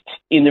feast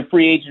in the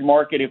free agent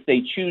market if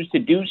they choose to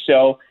do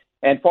so.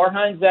 And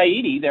Farhan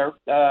Zaidi, their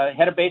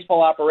head of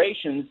baseball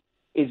operations,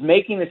 is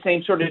making the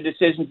same sort of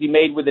decisions he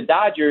made with the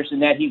Dodgers in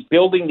that he's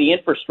building the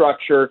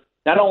infrastructure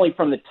not only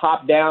from the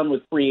top down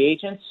with free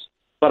agents,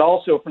 but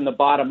also from the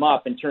bottom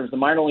up in terms of the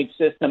minor league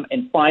system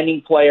and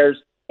finding players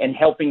and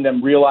helping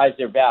them realize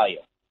their value.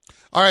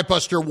 All right,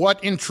 Buster,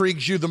 what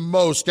intrigues you the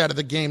most out of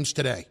the games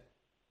today?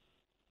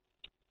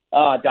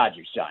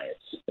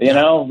 Dodgers-Giants.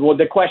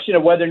 The question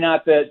of whether or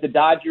not the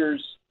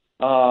Dodgers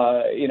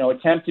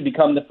attempt to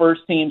become the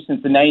first team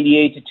since the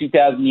 98 to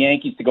 2000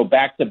 Yankees to go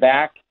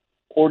back-to-back,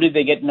 or did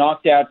they get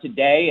knocked out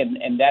today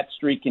and that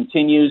streak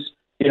continues?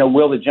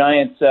 will the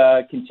Giants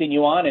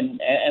continue on?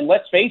 And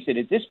let's face it,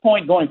 at this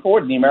point going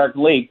forward in the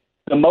American League,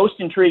 the most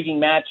intriguing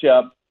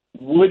matchup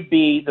would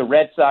be the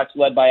Red Sox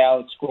led by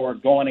Alex Cora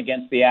going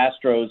against the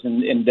Astros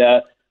and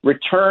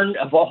return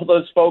of all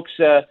those folks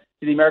to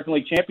the American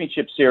League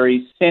Championship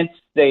Series since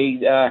they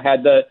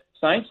had the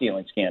sign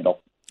stealing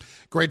scandal.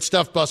 Great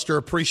stuff, Buster.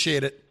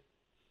 Appreciate it.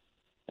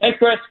 Thanks,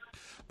 Chris.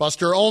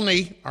 Buster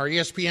Olney, our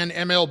ESPN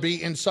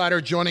MLB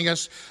insider, joining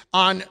us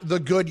on the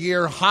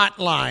Goodyear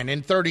Hotline.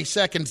 In 30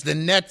 seconds, the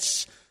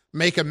Nets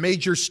make a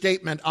major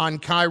statement on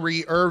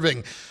Kyrie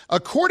Irving.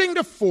 According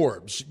to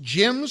Forbes,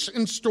 gyms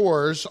and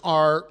stores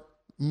are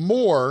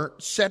more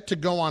set to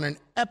go on an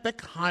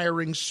epic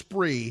hiring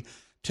spree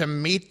to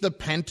meet the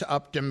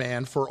pent-up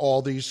demand for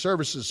all these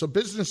services. So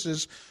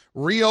businesses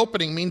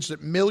reopening means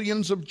that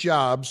millions of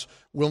jobs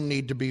will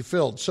need to be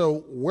filled.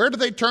 So where do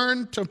they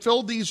turn to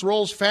fill these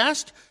roles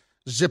fast?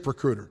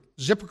 ZipRecruiter.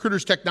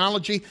 ZipRecruiter's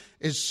technology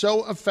is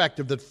so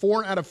effective that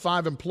 4 out of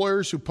 5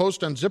 employers who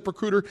post on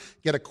ZipRecruiter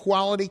get a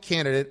quality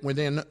candidate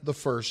within the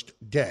first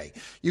day.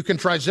 You can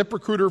try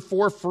ZipRecruiter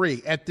for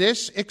free at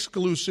this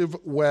exclusive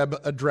web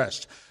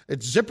address.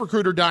 It's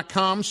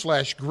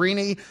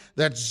ZipRecruiter.com/Greeny.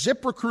 That's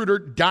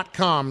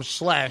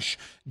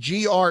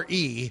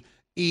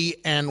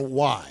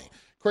ZipRecruiter.com/GREENY.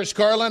 Chris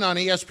Carlin on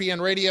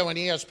ESPN Radio and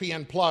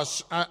ESPN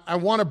Plus. I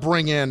want to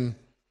bring in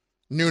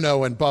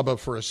Nuno and Bubba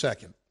for a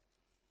second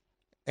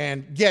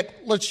and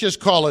get, let's just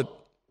call it,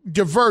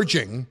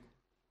 diverging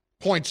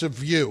points of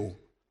view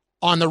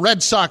on the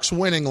Red Sox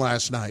winning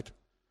last night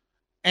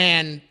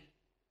and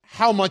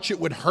how much it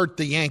would hurt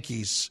the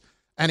Yankees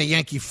and a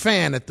Yankee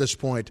fan at this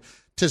point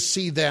to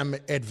see them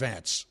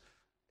advance.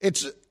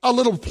 It's a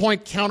little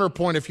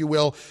counterpoint, if you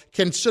will,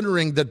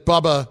 considering that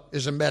Bubba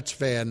is a Mets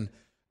fan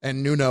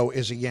and Nuno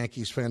is a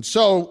Yankees fan.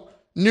 So,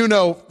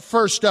 Nuno,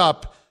 first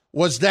up,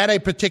 was that a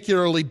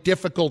particularly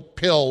difficult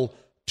pill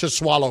to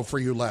swallow for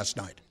you last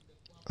night?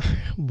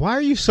 Why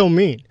are you so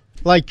mean?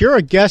 Like, you're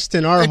a guest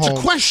in our home. It's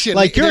a question.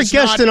 Like, you're a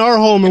guest in our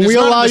home, and we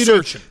allow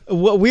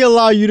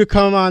you to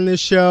come on this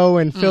show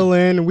and fill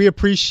in. And we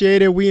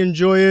appreciate it. We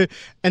enjoy it.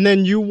 And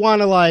then you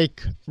want to,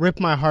 like, rip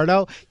my heart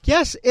out?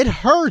 Yes, it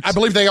hurts. I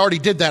believe they already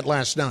did that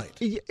last night.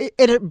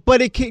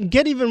 But it can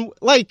get even,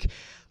 like,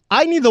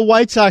 I need the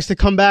White Sox to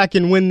come back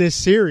and win this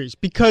series,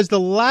 because the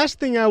last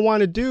thing I want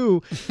to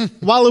do,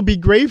 while it'll be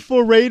great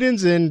for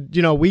ratings, and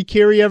we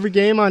carry every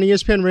game on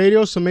ESPN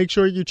Radio, so make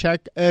sure you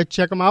check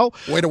them out.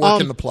 Way to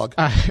work in the plug.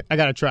 I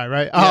gotta try,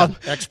 right? Yeah,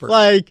 expert.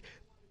 Like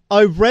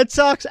a Red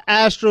Sox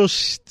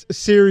Astros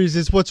series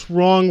is what's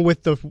wrong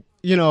with the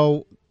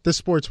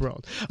sports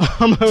world,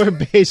 or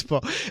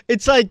baseball.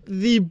 It's like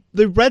the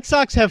Red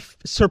Sox have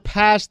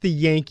surpassed the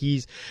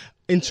Yankees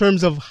in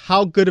terms of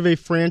how good of a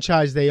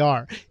franchise they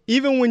are.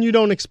 Even when you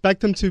don't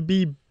expect them to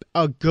be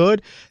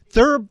good,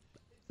 they're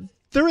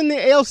in the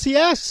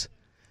ALCS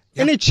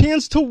and a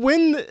chance to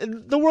win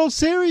the World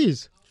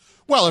Series.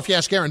 Well, if you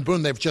ask Aaron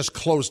Boone, they've just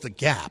closed the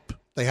gap.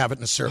 They haven't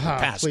necessarily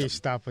passed Please them.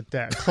 Stop with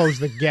that. Close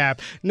the gap.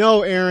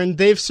 No, Aaron,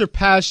 they've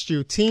surpassed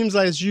you. Teams,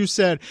 as you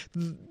said,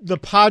 the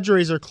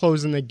Padres are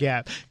closing the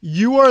gap.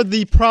 You are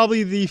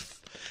probably the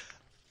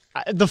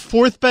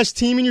fourth best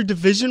team in your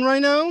division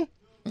right now.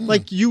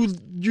 Like, you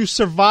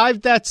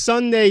survived that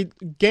Sunday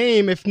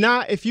game.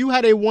 If you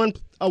had a one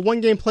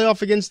game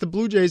playoff against the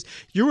Blue Jays,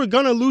 you were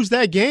going to lose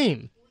that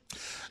game.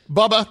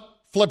 Bubba,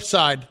 flip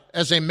side,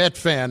 as a Met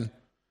fan,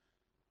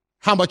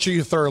 how much are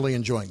you thoroughly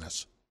enjoying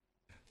this?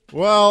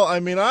 Well, I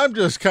mean, I'm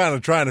just kind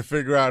of trying to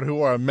figure out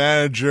who our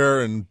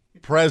manager and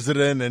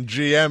president and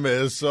GM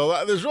is,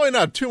 so there's really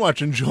not too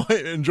much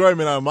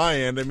enjoyment on my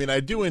end. I mean, I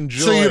do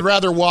enjoy. So you'd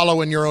rather wallow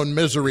in your own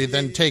misery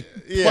than take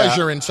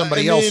pleasure in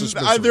somebody else's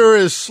misery. There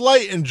is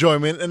slight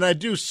enjoyment, and I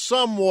do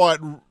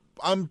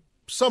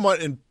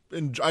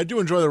I do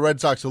enjoy the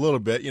Red Sox a little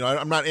bit.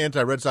 I'm not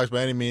anti-Red Sox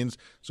by any means.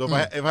 So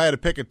if I had to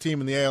pick a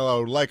team in the AL I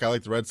like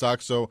the Red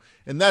Sox. So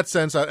in that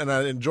sense,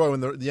 I enjoy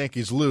when the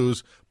Yankees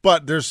lose.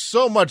 But there's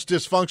so much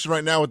dysfunction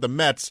right now with the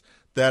Mets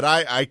that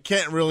I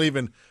can't really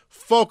even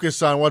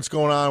focus on what's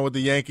going on with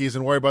the Yankees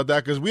and worry about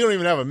that, because we don't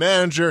even have a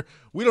manager.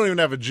 We don't even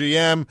have a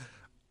GM.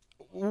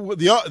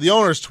 The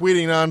owner's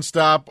tweeting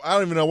nonstop. I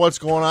don't even know what's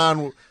going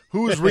on,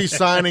 who's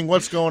re-signing,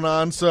 what's going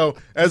on. So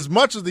as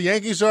much as the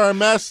Yankees are a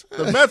mess,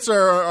 the Mets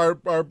are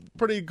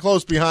pretty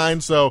close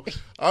behind. So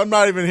I'm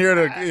not even here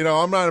to,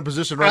 I'm not in a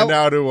position right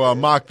now to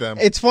mock them.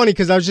 It's funny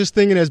because I was just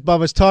thinking as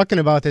Bubba's talking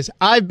about this,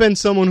 I've been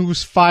someone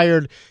who's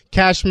fired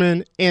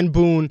Cashman and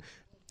Boone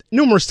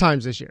numerous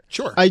times this year.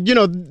 Sure.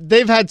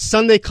 They've had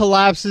Sunday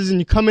collapses, and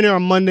you come in here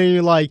on Monday and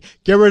you're like,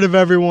 get rid of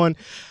everyone.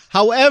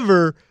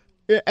 However,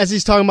 as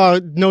he's talking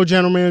about no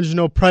general manager,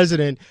 no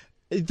president,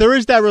 there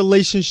is that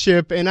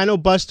relationship. And I know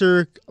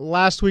Buster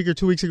last week or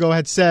 2 weeks ago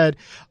had said,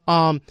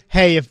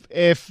 hey,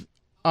 if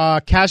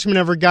Cashman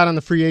ever got on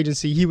the free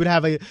agency, he would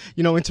have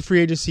into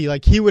free agency,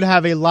 like he would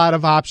have a lot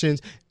of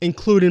options,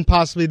 including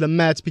possibly the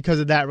Mets, because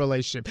of that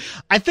relationship.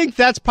 I think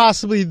that's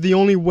possibly the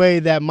only way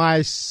that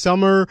my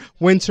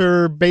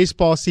winter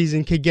baseball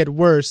season could get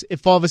worse.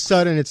 If all of a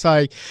sudden it's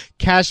like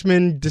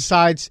Cashman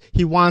decides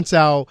he wants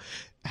out,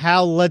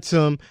 Hal lets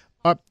him,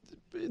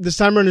 the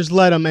Steinbrenners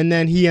let him, and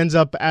then he ends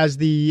up as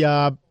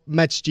the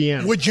Mets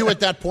GM. Would you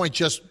at that point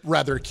just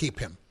rather keep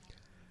him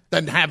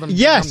than have him?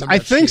 Yes, I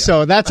think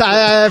so.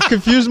 I've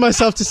confused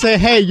myself to say,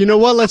 hey, you know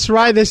what? Let's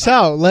ride this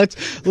out.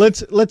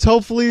 Let's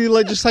hopefully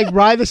just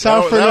ride this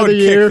out for another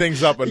year. Kick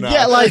things up a notch.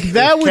 Yeah, like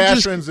that would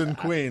Cashrins and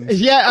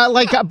Queens. Yeah,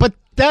 but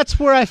that's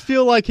where I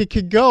feel like it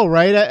could go,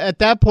 right? At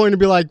that point, it'd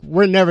be like,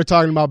 we're never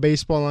talking about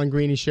baseball on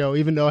Greeny Show,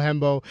 even though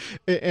Hembo,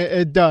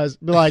 it does.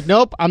 Be like,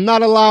 nope, I'm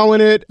not allowing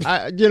it.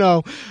 As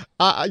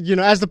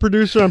the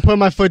producer, I'm putting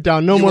my foot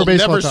down. No more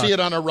baseball never talk. See it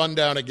on a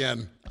rundown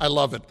again. I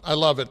love it.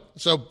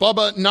 So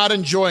Bubba not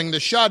enjoying the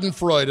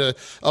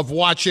schadenfreude of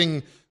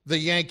watching the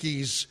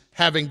Yankees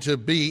having to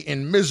be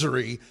in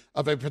misery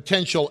of a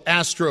potential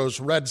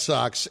Astros-Red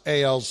Sox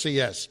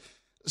ALCS.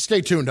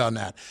 Stay tuned on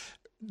that.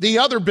 The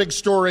other big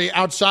story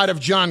outside of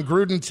John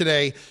Gruden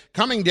today,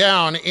 coming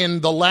down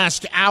in the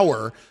last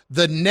hour,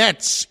 the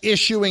Nets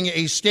issuing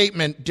a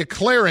statement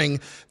declaring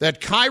that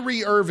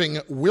Kyrie Irving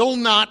will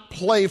not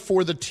play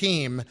for the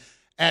team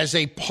as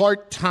a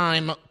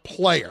part-time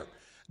player,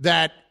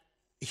 that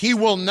he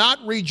will not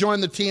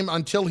rejoin the team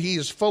until he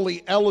is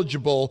fully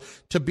eligible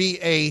to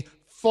be a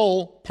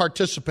full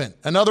participant.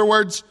 In other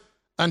words,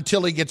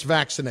 until he gets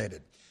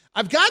vaccinated.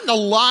 I've gotten a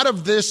lot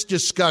of this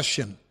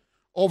discussion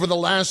over the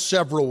last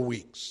several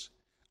weeks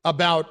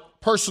about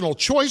personal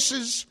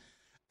choices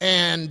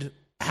and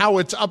how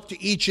it's up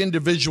to each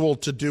individual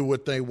to do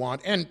what they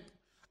want. And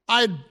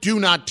I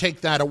do not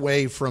take that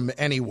away from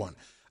anyone.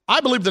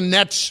 I believe the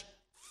Nets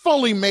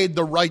fully made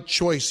the right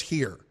choice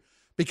here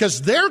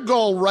because their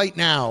goal right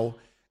now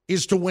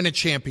is to win a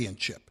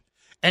championship.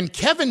 And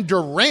Kevin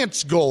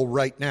Durant's goal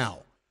right now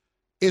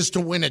is to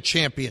win a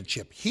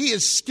championship. He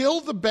is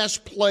still the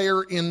best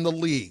player in the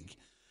league.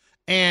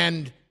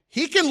 And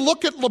he can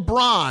look at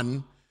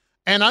LeBron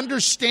and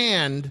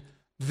understand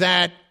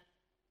that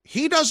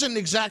he doesn't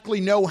exactly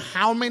know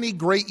how many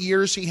great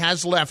years he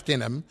has left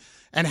in him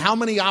and how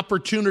many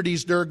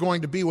opportunities there are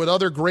going to be with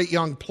other great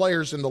young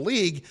players in the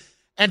league.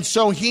 And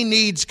so he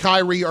needs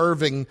Kyrie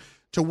Irving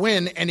to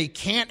win, and he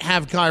can't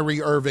have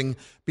Kyrie Irving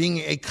being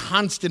a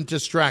constant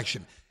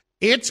distraction.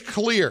 It's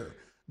clear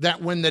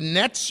that when the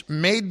Nets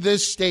made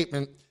this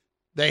statement,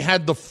 they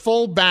had the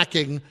full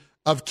backing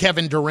of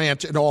Kevin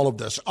Durant in all of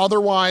this.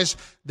 Otherwise,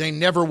 they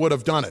never would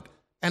have done it.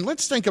 And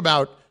let's think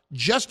about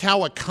just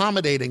how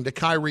accommodating to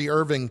Kyrie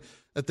Irving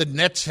that the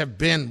Nets have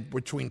been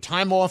between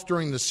time off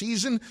during the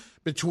season,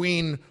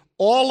 between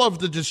all of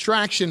the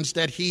distractions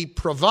that he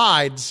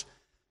provides.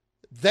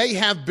 They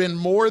have been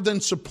more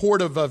than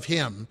supportive of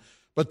him,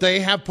 but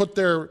they have put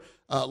their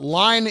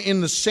line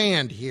in the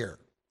sand here.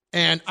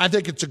 And I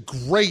think it's a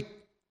great,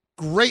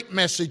 great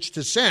message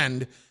to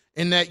send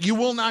in that you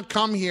will not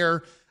come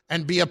here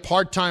and be a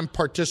part-time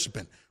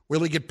participant.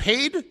 Will he get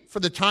paid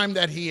for the time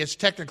that he is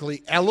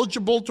technically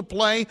eligible to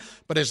play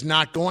but is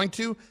not going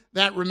to?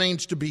 That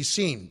remains to be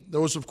seen.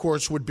 Those, of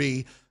course, would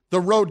be the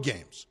road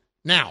games.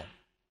 Now,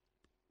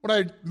 what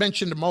I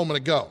mentioned a moment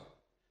ago,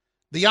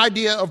 the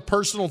idea of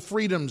personal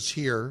freedoms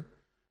here,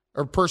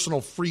 or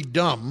personal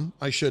freedom,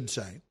 I should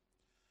say,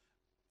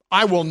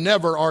 I will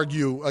never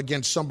argue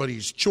against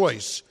somebody's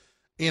choice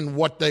in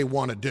what they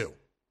want to do.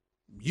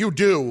 You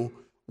do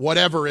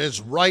whatever is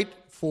right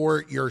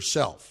for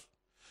yourself.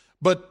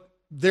 But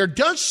there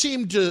does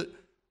seem to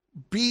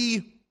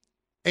be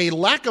a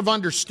lack of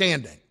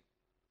understanding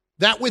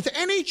that with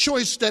any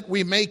choice that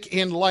we make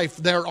in life,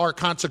 there are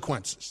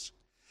consequences.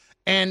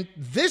 And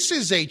this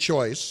is a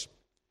choice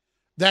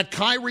that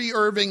Kyrie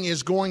Irving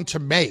is going to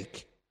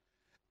make,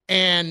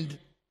 and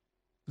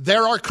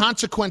there are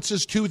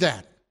consequences to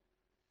that.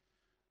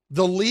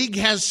 The league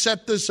has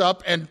set this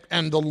up,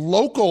 and the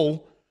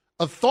local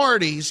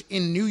authorities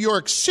in New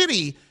York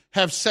City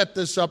have set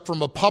this up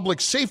from a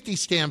public safety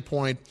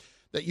standpoint,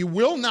 that you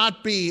will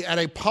not be at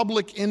a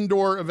public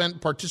indoor event,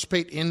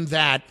 participate in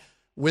that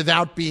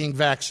without being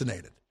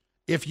vaccinated.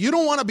 If you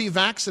don't want to be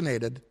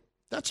vaccinated,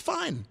 that's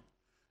fine.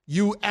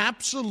 You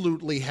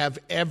absolutely have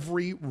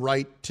every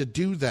right to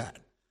do that.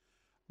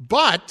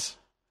 But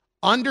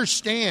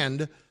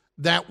understand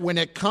that when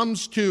it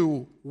comes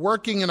to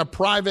working in a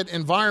private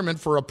environment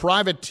for a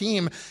private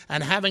team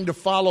and having to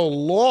follow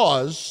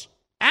laws,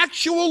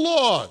 actual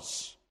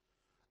laws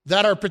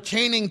that are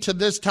pertaining to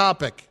this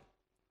topic,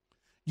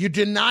 you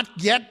did not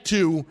get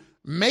to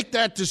make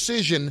that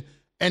decision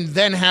and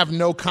then have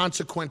no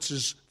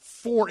consequences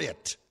for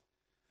it.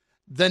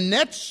 The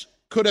Nets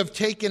could have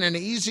taken an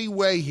easy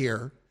way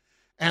here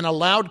and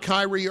allowed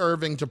Kyrie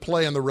Irving to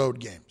play in the road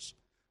games.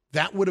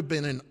 That would have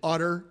been an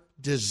utter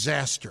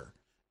disaster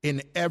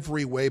in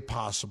every way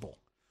possible.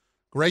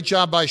 Great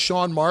job by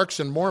Sean Marks,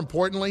 and more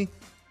importantly,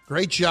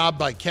 great job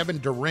by Kevin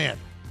Durant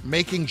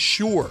making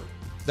sure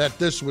that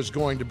this was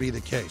going to be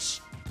the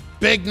case.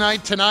 Big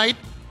night tonight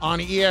on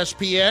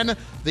ESPN.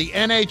 The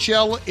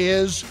NHL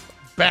is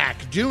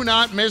back. Do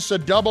not miss a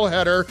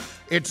doubleheader.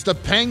 It's the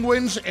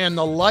Penguins and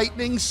the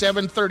Lightning,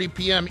 7:30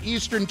 p.m.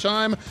 Eastern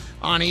Time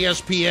on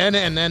ESPN,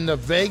 and then the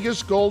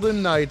Vegas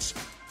Golden Knights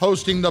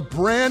hosting the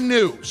brand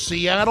new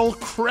Seattle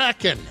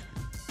Kraken,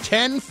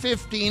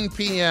 10:15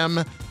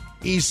 p.m.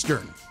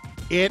 Eastern.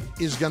 It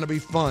is going to be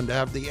fun to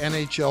have the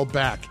NHL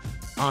back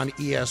on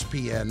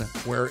ESPN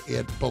where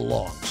it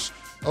belongs.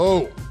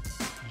 Oh,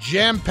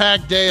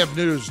 jam-packed day of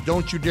news.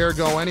 Don't you dare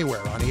go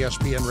anywhere on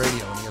ESPN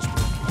Radio and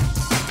ESPN.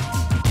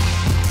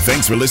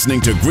 Thanks for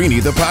listening to Greeny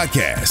the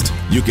podcast.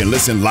 You can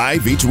listen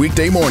live each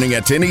weekday morning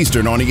at 10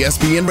 Eastern on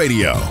ESPN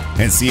Radio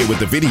and see it with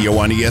the video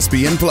on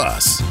ESPN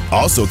Plus.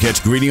 Also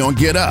catch Greeny on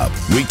Get Up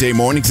weekday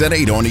mornings at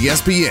 8 on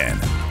ESPN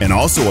and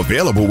also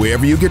available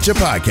wherever you get your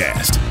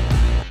podcast.